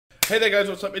Hey there guys,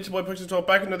 what's up? It's your boy Puxin12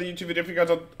 back with another YouTube video for you guys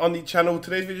on the channel.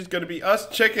 Today's video is going to be us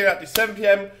checking out the 7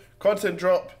 PM content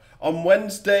drop on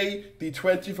Wednesday, the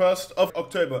 21st of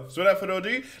October. So without further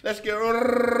ado, let's get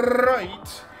right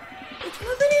into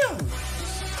the video.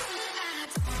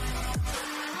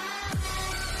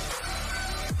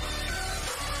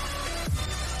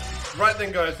 Right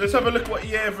then guys, let's have a look at what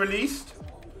EA have released.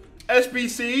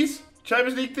 SBCs,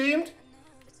 Champions League themed,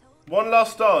 One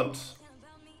Last Dance.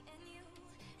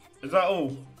 Is that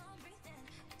all?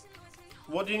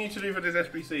 What do you need to do for this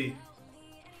SBC?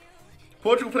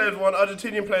 Portugal players 1,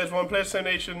 Argentinian players 1, players so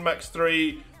nation max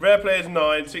 3, rare players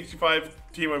 9, 65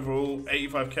 team overall,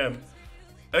 85 chem.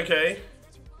 Okay.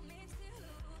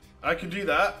 I can do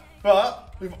that,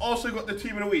 but we've also got the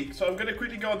team of the week. So I'm gonna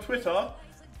quickly go on Twitter, I'm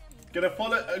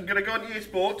gonna go on EA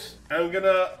Sports, and I'm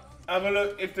gonna have a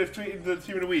look if they've tweeted the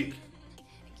team of the week.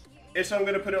 If so, I'm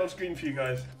gonna put it on screen for you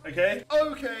guys. Okay?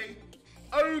 Okay.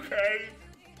 Okay,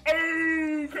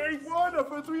 1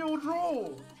 up a 3-all draw.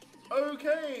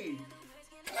 Okay.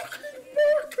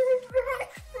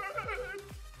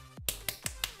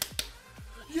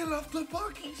 You love the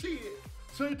bucky shit.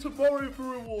 So tomorrow for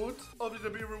rewards, obviously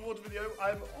there'll be a rewards video.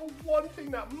 I'm on one thing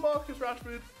that Marcus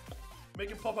Rashford,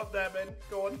 make it pop up there, man.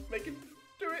 Go on, make it,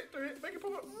 do it, make it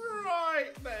pop up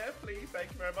right there, please.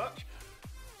 Thank you very much,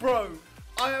 bro.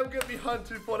 I am gonna be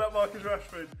hunting for that Marcus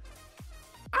Rashford.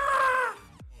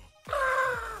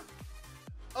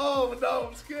 Oh no,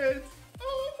 I'm scared.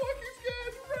 Oh, I'm fucking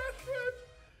scared. Rashford.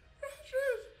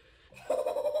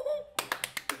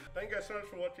 Thank you guys so much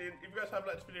for watching. If you guys have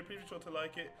liked this video, please be sure to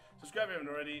like it. Subscribe if you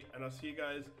haven't already. And I'll see you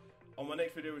guys on my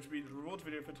next video, which will be the rewards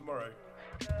video for tomorrow.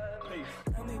 Peace.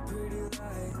 Tell me pretty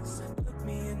lies. Look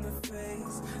me in the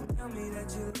face. Tell me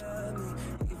that you love me,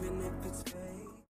 even if it's fake.